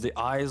 because the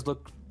eyes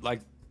look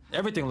like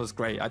everything looks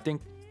great. I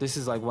think this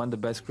is like one of the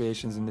best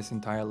creations in this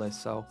entire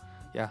list. So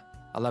yeah,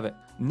 I love it.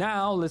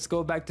 Now let's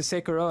go back to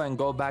Sekiro and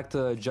go back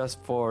to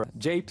Just for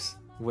Japes.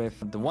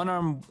 with the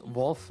one-armed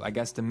wolf, I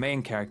guess the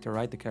main character,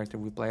 right? The character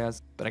we play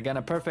as. But again,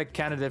 a perfect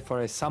candidate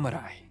for a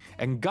samurai.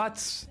 And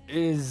Guts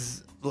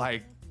is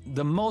like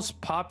the most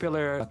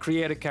popular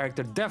created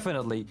character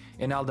definitely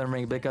in Elden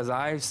Ring, because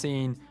I've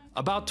seen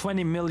about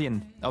 20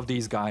 million of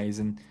these guys,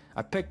 and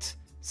I picked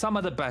some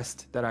of the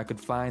best that I could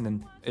find,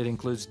 and it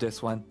includes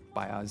this one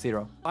by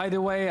Zero. By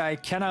the way, I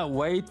cannot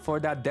wait for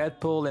that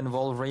Deadpool and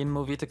Wolverine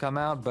movie to come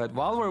out, but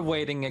while we're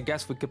waiting, I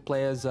guess we could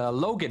play as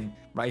Logan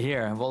right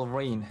here,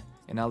 Wolverine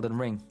in Elden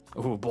Ring.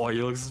 Oh boy,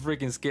 he looks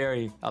freaking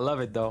scary. I love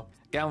it though.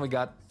 Again, we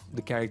got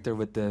the character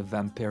with the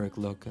vampiric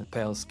look,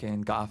 pale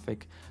skin,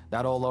 gothic,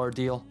 that whole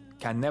ordeal.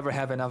 Can never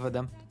have enough of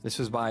them. This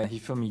was by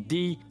Hifumi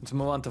D. Let's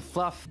move on to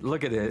Fluff.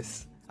 Look at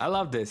this. I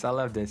love this. I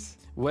love this.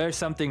 Wear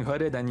something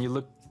hooded and you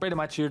look pretty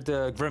much, you're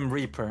the Grim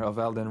Reaper of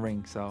Elden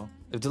Ring. So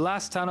if the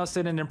last Thanos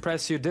didn't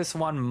impress you, this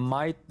one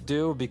might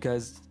do,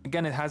 because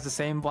again, it has the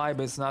same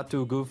vibe. It's not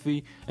too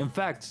goofy. In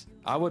fact,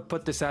 I would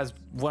put this as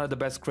one of the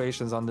best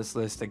creations on this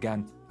list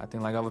again. I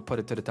think like I would put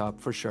it to the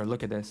top for sure.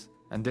 Look at this.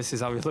 And this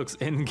is how it looks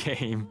in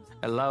game.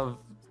 I love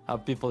how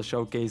people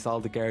showcase all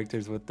the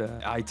characters with the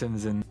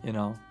items and, you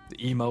know, the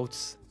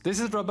emotes. This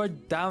is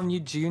Robert Downey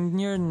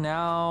Jr.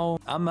 Now,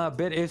 I'm a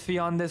bit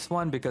iffy on this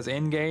one because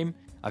in-game,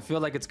 I feel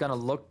like it's gonna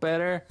look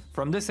better.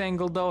 From this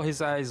angle though,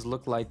 his eyes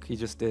look like he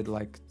just did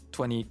like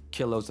 20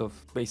 kilos of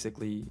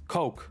basically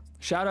coke.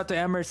 Shout out to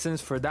Emerson's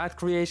for that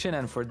creation,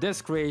 and for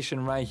this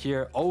creation right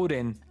here,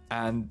 Odin.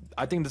 And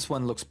I think this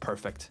one looks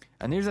perfect.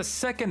 And here's a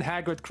second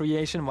Hagrid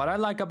creation. What I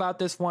like about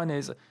this one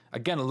is,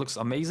 again, it looks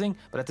amazing,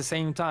 but at the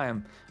same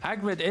time,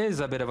 Hagrid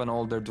is a bit of an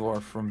older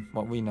dwarf from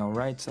what we know,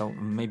 right? So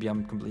maybe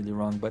I'm completely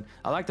wrong, but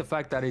I like the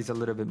fact that he's a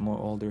little bit more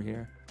older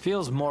here.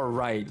 Feels more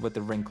right with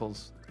the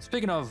wrinkles.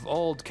 Speaking of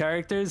old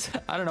characters,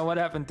 I don't know what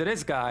happened to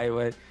this guy,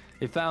 but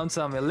he found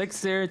some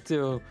elixir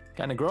to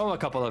kind of grow a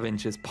couple of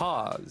inches.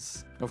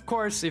 Pause. Of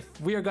course, if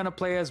we are gonna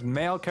play as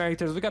male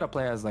characters, we gotta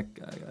play as like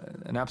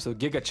an absolute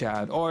Giga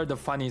Chad or the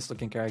funniest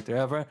looking character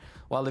ever.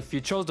 Well, if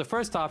you chose the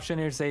first option,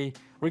 here's a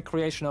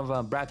recreation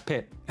of Brad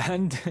Pitt.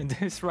 And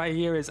this right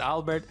here is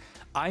Albert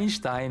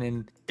Einstein,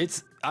 and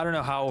it's, I don't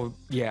know how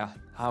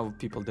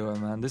people do it,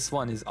 man. This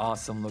one is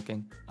awesome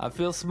looking. I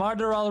feel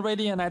smarter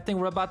already, and I think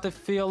we're about to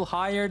feel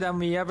higher than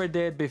we ever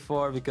did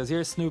before, because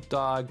here's Snoop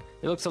Dogg.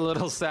 He looks a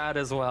little sad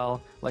as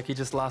well, like he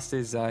just lost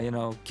his,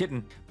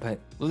 kitten. But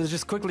let's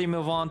just quickly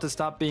move on to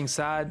stop being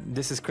sad.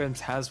 This is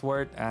Chris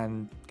Hemsworth,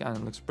 and kind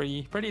of looks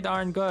pretty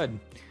darn good.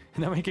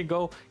 And then we can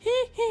go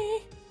hee hee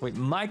with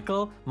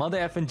Michael Mother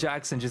effing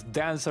Jackson, just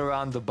dance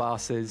around the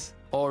bosses.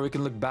 Or we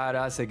can look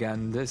badass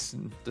again. This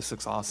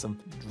looks awesome.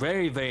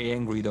 Very, very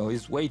angry though.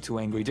 He's way too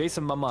angry.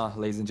 Jason Mama,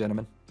 ladies and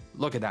gentlemen.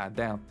 Look at that,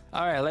 damn.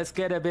 All right, let's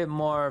get a bit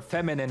more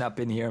feminine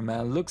up in here,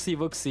 man. Looksy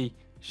Wooksy.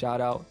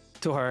 Shout out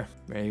to her.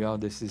 There you go.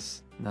 This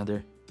is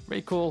another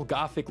very cool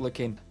gothic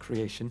looking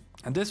creation.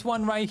 And this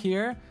one right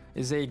here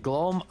is a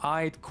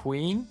gloam-eyed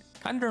queen.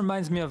 Kind of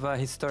reminds me of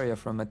Historia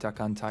from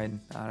Attack on Titan.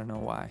 I don't know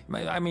why.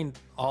 I mean,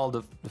 all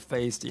the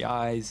face, the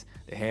eyes,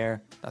 the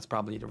hair. That's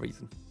probably the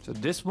reason. So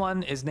this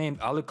one is named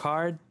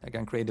Alucard,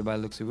 again created by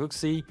Luxy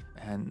Wuxi,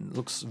 and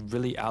looks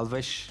really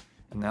elvish,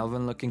 an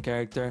elven looking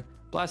character.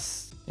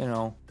 Plus, you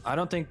know, I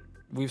don't think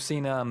we've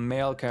seen a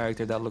male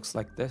character that looks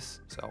like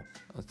this. So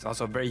it's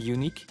also very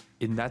unique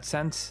in that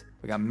sense.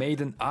 We got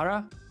Maiden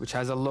Ara, which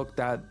has a look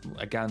that,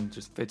 again,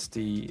 just fits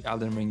the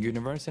Elden Ring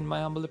universe in my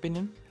humble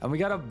opinion. And we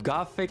got a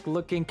gothic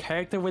looking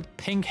character with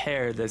pink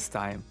hair this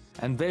time.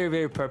 And very,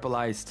 very purple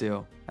eyes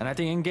too. And I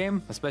think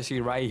in-game, especially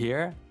right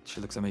here,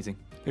 she looks amazing.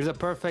 Here's a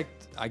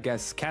perfect, I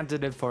guess,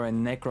 candidate for a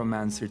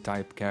necromancer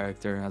type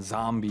character, a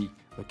zombie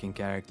looking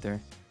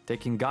character.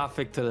 Taking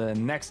gothic to the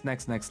next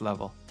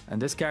level. And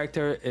this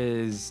character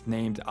is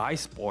named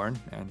Iceborne,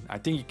 and I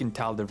think you can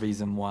tell the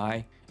reason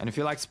why. And if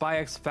you like Spy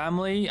X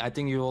Family, I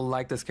think you will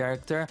like this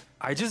character.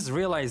 I just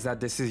realized that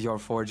this is your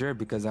forger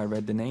because I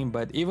read the name,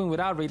 but even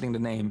without reading the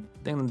name,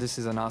 I think this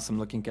is an awesome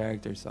looking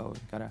character, so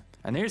gotta...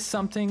 And here's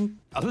something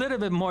a little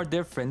bit more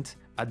different.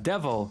 A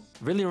devil.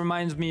 Really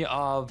reminds me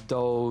of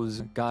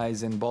those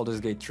guys in Baldur's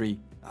Gate 3.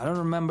 I don't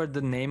remember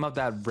the name of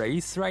that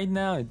race right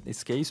now, it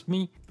escapes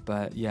me.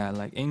 But yeah,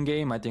 like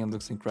in-game, I think it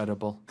looks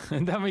incredible.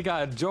 And then we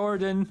got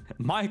Jordan,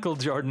 Michael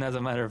Jordan as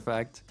a matter of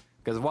fact.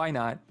 Because why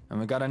not? And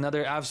we got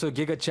another absolute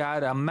Giga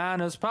Chad, a man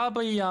who's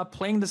probably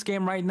playing this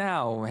game right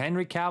now,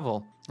 Henry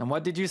Cavill. And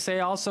what did you say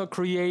also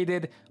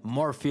created?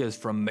 Morpheus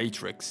from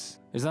Matrix.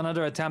 There's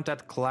another attempt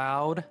at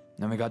Cloud.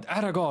 Then we got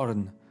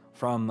Aragorn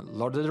from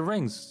Lord of the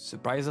Rings.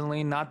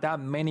 Surprisingly, not that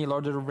many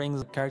Lord of the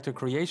Rings character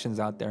creations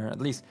out there,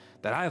 at least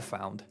that I've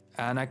found.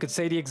 And I could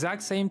say the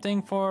exact same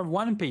thing for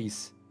One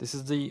Piece. This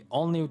is the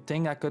only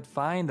thing I could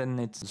find, and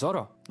it's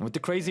Zoro. With the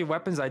crazy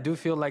weapons, I do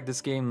feel like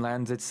this game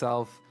lends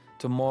itself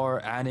to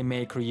more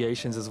anime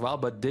creations as well,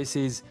 but this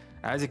is,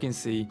 as you can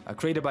see,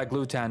 created by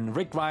Glutan,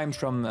 Rick Grimes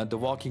from The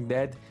Walking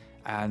Dead,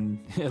 and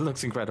it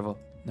looks incredible.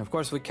 And of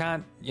course, we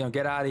can't,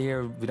 get out of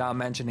here without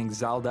mentioning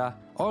Zelda,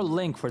 or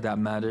Link for that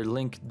matter.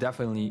 Link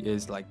definitely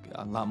is like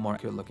a lot more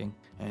good looking.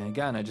 And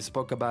again, I just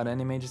spoke about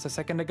anime just a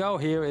second ago.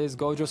 Here is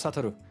Gojo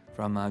Satoru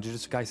from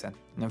Jujutsu Kaisen.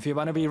 And if you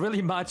want to be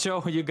really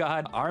macho, you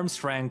got arm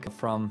strength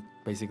from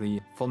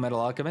basically Full Metal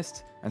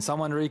Alchemist. And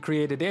someone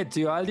recreated it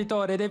to Al di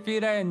Torre de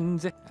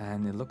Firenze.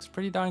 And it looks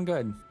pretty darn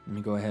good. Let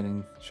me go ahead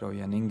and show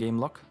you an in-game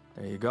look.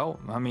 There you go.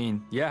 I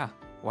mean, yeah,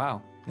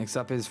 wow. Next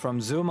up is from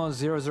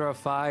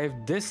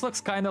Zumo005. This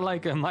looks kind of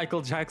like a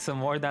Michael Jackson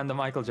more than the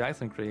Michael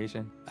Jackson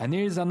creation. And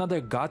here's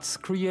another Guts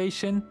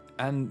creation.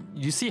 And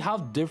you see how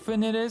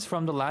different it is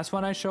from the last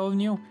one I showed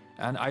you?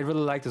 And I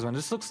really like this one.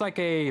 This looks like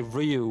a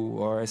Ryu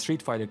or a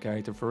Street Fighter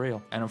character for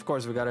real. And of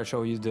course, we gotta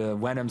show you the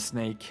Venom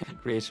Snake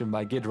creation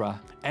by Ghidra.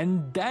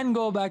 And then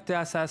go back to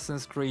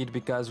Assassin's Creed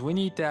because we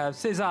need to have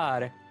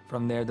Cesare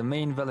from there, the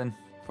main villain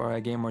for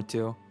a game or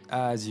two,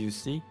 as you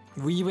see.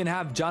 We even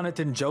have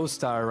Jonathan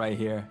Joestar right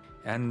here.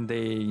 And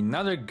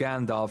another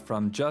Gandalf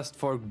from Just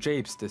for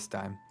Japes this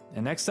time.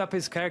 And next up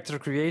is character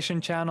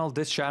creation channel.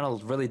 This channel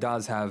really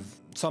does have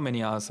so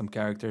many awesome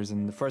characters.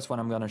 And the first one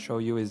I'm gonna show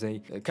you is a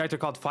character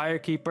called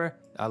Firekeeper.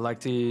 I like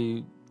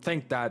to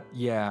think that,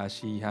 yeah,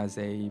 she has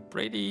a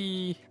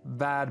pretty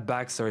bad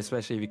backstory,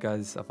 especially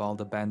because of all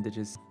the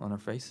bandages on her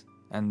face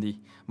and the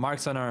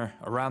marks on her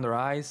around her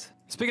eyes.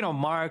 Speaking of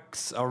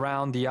marks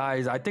around the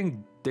eyes, I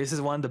think this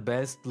is one of the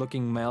best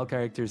looking male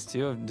characters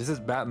too. This is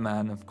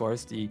Batman, of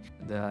course, the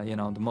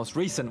most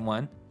recent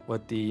one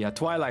with the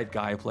Twilight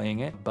guy playing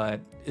it.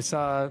 But it's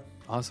a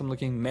awesome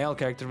looking male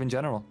character in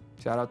general.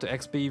 Shout out to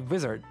XP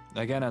Wizard.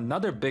 Again,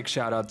 another big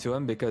shout out to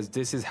him because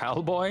this is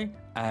Hellboy.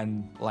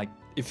 And like,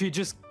 if you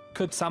just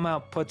could somehow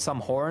put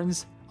some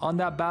horns on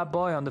that bad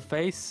boy on the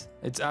face,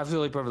 it's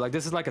absolutely perfect. Like,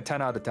 this is like a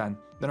 10 out of 10.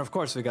 Then of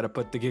course we gotta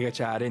put the Giga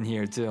Chat in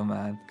here too,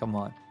 man. Come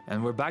on.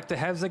 And we're back to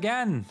Hevs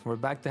again. We're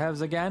back to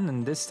Hevs again.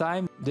 And this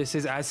time, this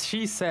is, as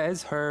she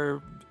says,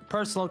 her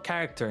personal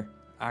character.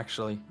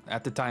 Actually,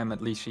 at the time,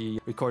 at least, she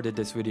recorded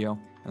this video.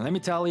 And let me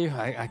tell you,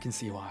 I can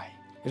see why.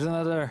 Here's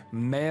another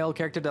male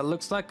character that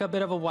looks like a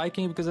bit of a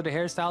Viking because of the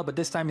hairstyle, but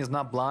this time he's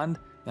not blonde.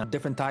 You know,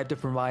 different type,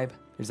 different vibe.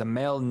 Here's a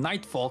male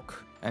Nightfolk.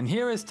 And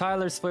here is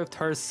Tyler Swift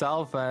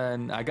herself,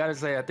 and I gotta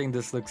say, I think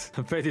this looks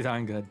pretty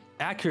darn good.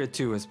 Accurate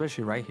too,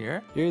 especially right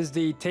here. Here's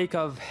the take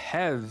of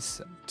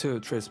Hevs to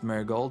Triss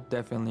Marigold.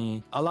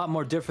 Definitely a lot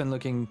more different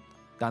looking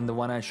than the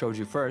one I showed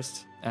you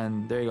first.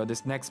 And there you go,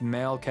 this next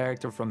male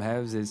character from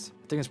Hevs is,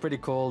 I think it's pretty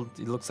cool.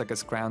 He looks like a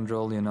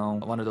scoundrel, you know,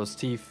 one of those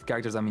thief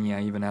characters. I mean,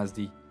 yeah, he even has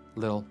the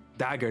little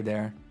dagger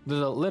there.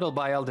 Little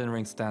by Elden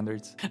Ring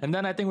standards. And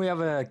then I think we have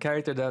a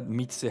character that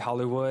meets the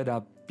Hollywood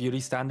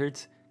beauty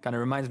standards. Kind of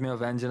reminds me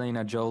of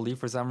Angelina Jolie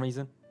for some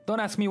reason.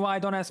 Don't ask me why,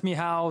 don't ask me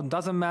how.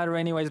 Doesn't matter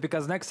anyways,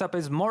 because next up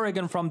is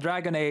Morrigan from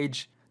Dragon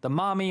Age. The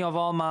mommy of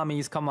all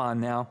mommies. Come on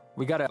now.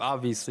 We gotta,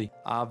 obviously,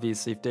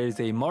 if there's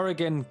a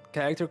Morrigan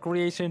character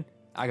creation,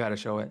 I gotta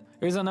show it.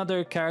 Here's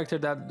another character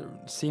that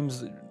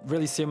seems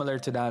really similar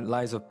to that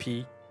Lies of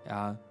P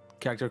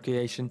character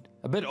creation.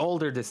 A bit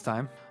older this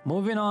time.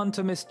 Moving on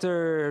to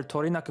Mr.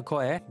 Torinaka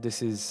Koe.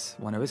 This is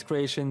one of his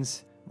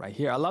creations. Right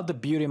here, I love the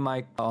beauty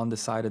mic on the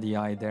side of the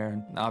eye there.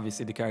 And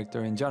obviously the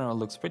character in general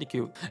looks pretty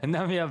cute. And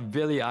then we have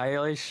Billie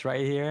Eilish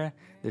right here.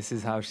 This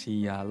is how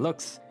she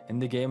looks in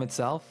the game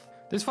itself.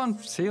 This one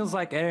feels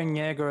like Eren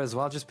Yeager as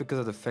well, just because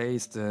of the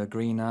face, the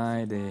green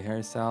eye, the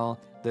hairstyle.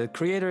 The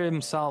creator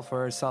himself or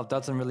herself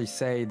doesn't really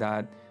say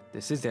that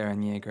this is Eren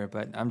Yeager,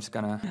 but I'm just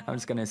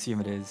gonna assume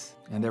it is.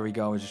 And there we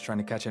go, we're just trying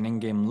to catch an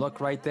in-game look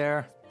right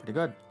there. Pretty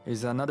good.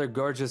 Here's another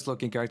gorgeous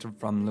looking character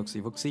from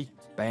Luxy Vuxy.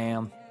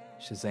 Bam.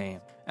 Shazam.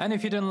 And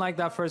if you didn't like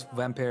that first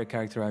vampire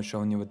character I've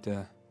shown you with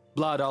the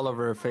blood all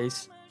over her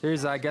face,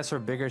 here's, I guess, her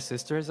bigger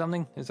sister or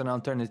something. It's an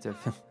alternative.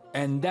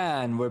 And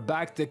then we're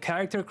back to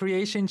character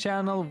creation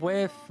channel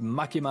with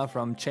Makima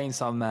from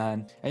Chainsaw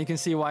Man. And you can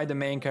see why the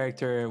main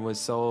character was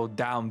so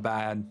down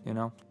bad, you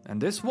know.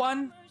 And this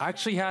one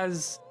actually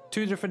has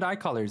two different eye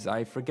colors.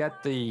 I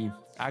forget the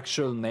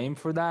actual name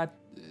for that.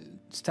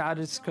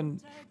 Status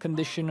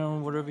condition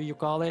or whatever you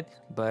call it.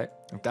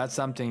 But if that's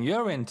something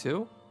you're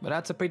into, but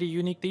that's a pretty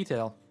unique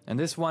detail. And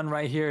this one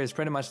right here is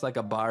pretty much like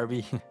a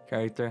Barbie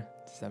character.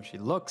 This is how she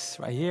looks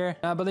right here.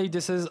 I believe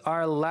this is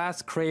our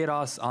last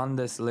Kratos on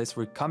this list.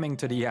 We're coming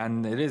to the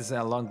end. It is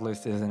a long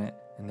list, isn't it?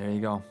 And there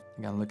you go.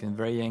 Again, looking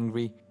very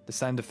angry. This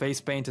time the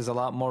face paint is a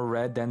lot more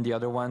red than the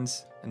other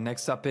ones. And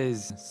next up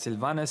is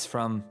Sylvanas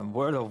from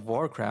World of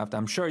Warcraft.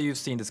 I'm sure you've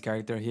seen this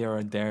character here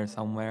or there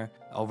somewhere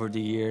over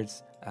the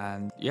years.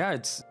 And yeah,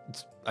 it's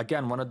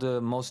again one of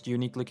the most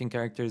unique looking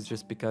characters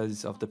just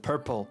because of the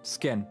purple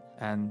skin.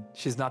 And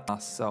she's not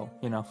us, so,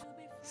 you know.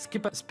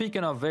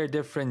 Speaking of very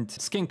different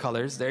skin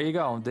colors, there you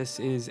go. This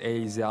is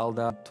a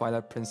Zelda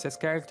Twilight Princess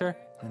character.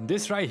 And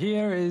this right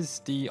here is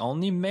the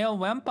only male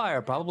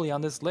vampire probably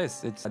on this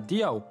list. It's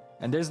Dio.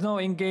 And there's no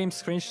in-game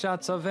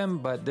screenshots of him,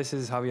 but this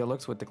is how he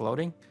looks with the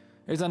clothing.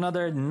 Here's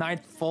another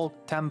Nightfolk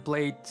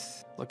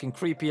template, looking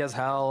creepy as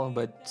hell,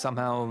 but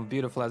somehow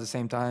beautiful at the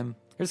same time.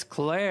 Here's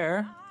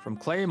Claire from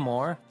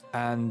Claymore.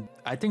 And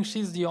I think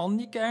she's the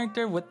only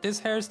character with this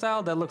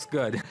hairstyle that looks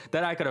good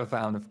that I could have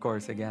found, of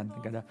course. Again,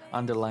 I gotta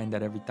underline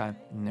that every time.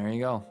 And there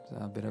you go. So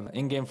a bit of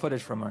in-game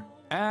footage from her.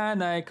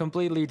 And I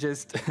completely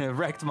just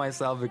wrecked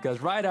myself because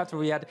right after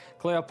we had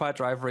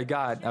Cleopatra,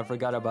 I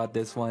forgot about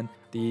this one.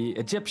 The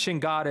Egyptian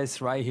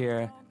goddess right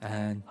here,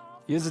 and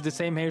uses the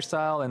same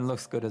hairstyle and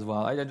looks good as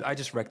well. I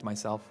just wrecked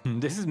myself.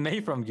 This is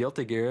May from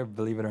Guilty Gear,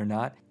 believe it or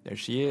not. There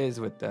she is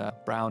with the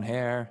brown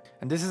hair.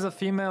 And this is a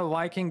female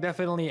Viking,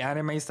 definitely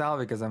anime style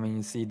because I mean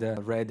you see the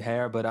red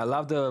hair, but I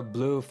love the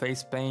blue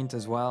face paint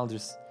as well.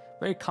 Just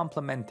very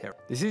complimentary.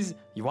 This is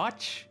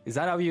Watch? Is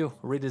that how you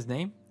read his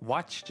name?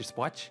 Watch? Just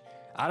Watch?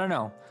 I don't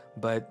know,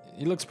 but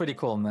he looks pretty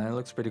cool, man. It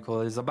looks pretty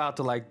cool. He's about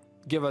to like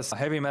give us a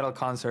heavy metal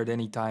concert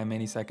anytime,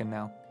 any second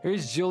now.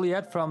 Here's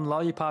Juliet from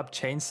Lollipop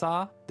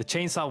Chainsaw, the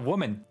Chainsaw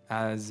Woman,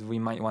 as we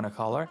might want to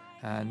call her.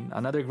 And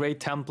another great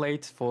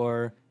template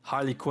for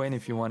Harley Quinn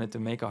if you wanted to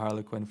make a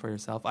Harley Quinn for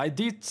yourself. I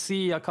did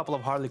see a couple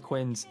of Harley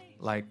Quinns,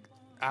 like,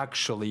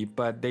 actually,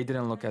 but they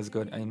didn't look as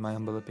good in my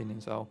humble opinion,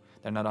 so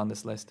they're not on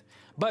this list.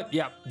 But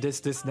yeah,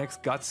 this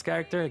next Guts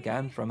character,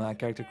 again, from a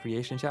character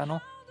creation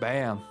channel.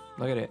 Bam,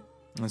 look at it.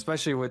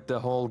 Especially with the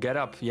whole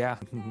getup, yeah,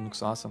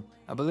 looks awesome.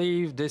 I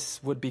believe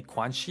this would be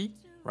Quan Chi,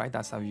 right?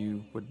 That's how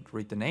you would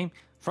read the name.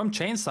 From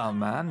Chainsaw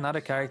Man, not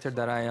a character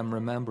that I am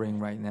remembering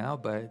right now,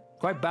 but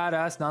quite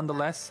badass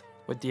nonetheless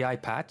with the eye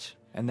patch.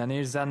 And then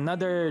here's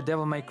another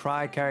Devil May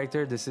Cry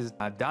character. This is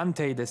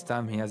Dante this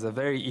time. He has a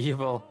very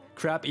evil,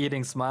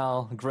 crap-eating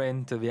smile,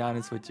 grin, to be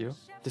honest with you.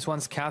 This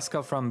one's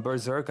Casca from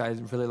Berserk. I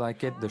really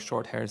like it. The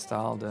short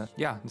hairstyle,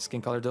 the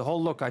skin color, the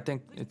whole look, I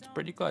think it's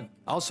pretty good.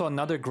 Also,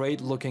 another great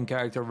looking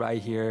character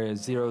right here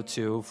is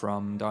 02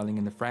 from Darling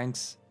in the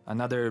Franxx.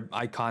 Another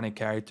iconic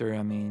character.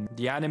 I mean,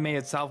 the anime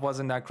itself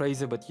wasn't that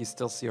crazy, but you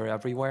still see her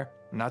everywhere.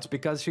 And that's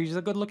because she's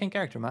a good looking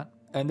character, man.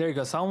 And there you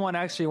go. Someone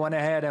actually went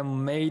ahead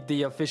and made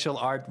the official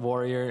art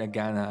warrior.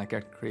 Again, a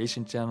character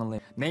creation channel.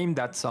 Named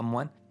that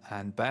someone.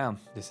 And bam,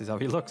 this is how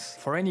he looks.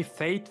 For any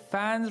Fate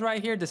fans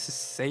right here, this is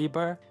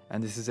Saber.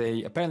 And this is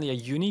apparently a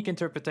unique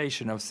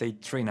interpretation of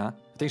Trina.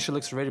 I think she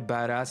looks really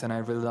badass, and I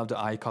really love the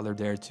eye color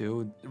there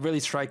too.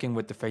 Really striking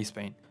with the face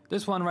paint.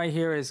 This one right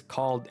here is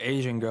called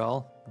Asian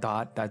Girl.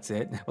 That's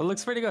it. Well, it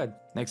looks pretty good.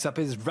 Next up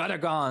is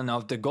Radagon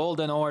of the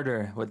Golden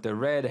Order with the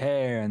red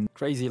hair and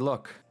crazy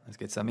look. Let's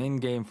get some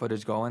in-game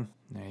footage going.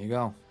 There you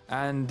go.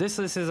 And this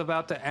list is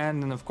about to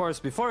end, and of course,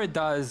 before it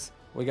does,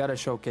 we gotta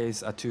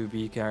showcase a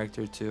 2B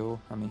character too.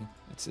 I mean,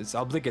 it's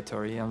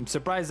obligatory. I'm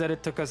surprised that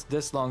it took us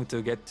this long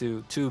to get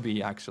to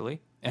 2B actually.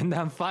 And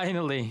then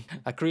finally,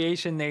 a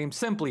creation named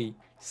simply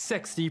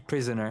Sexy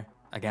Prisoner.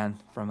 Again,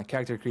 from a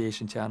character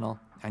creation channel.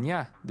 And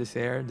yeah, this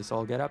hair, this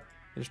all get up,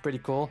 it's pretty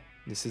cool.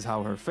 This is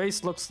how her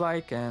face looks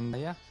like, and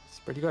yeah, it's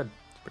pretty good.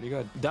 Pretty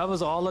good. That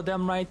was all of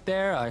them right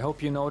there. I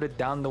hope you noted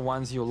down the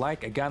ones you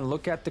like. Again,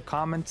 look at the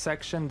comment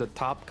section, the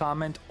top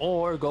comment,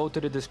 or go to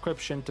the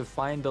description to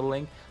find the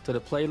link to the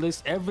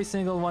playlist. Every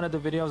single one of the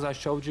videos I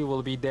showed you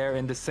will be there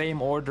in the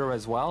same order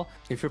as well.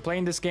 If you're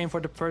playing this game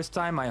for the first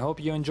time, I hope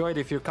you enjoyed.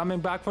 If you're coming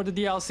back for the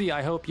DLC,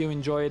 I hope you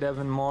enjoy it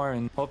even more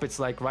and hope it's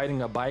like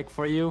riding a bike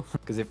for you.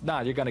 Because if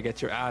not, you're gonna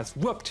get your ass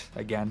whooped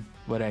again.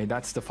 But hey,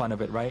 that's the fun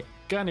of it, right?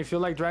 Again, if you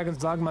like Dragon's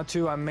Dogma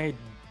 2, I made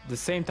the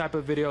same type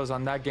of videos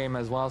on that game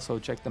as well, so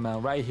check them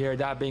out right here.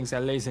 That being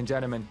said, ladies and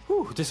gentlemen,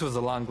 this was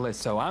a long list,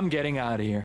 so I'm getting out of here.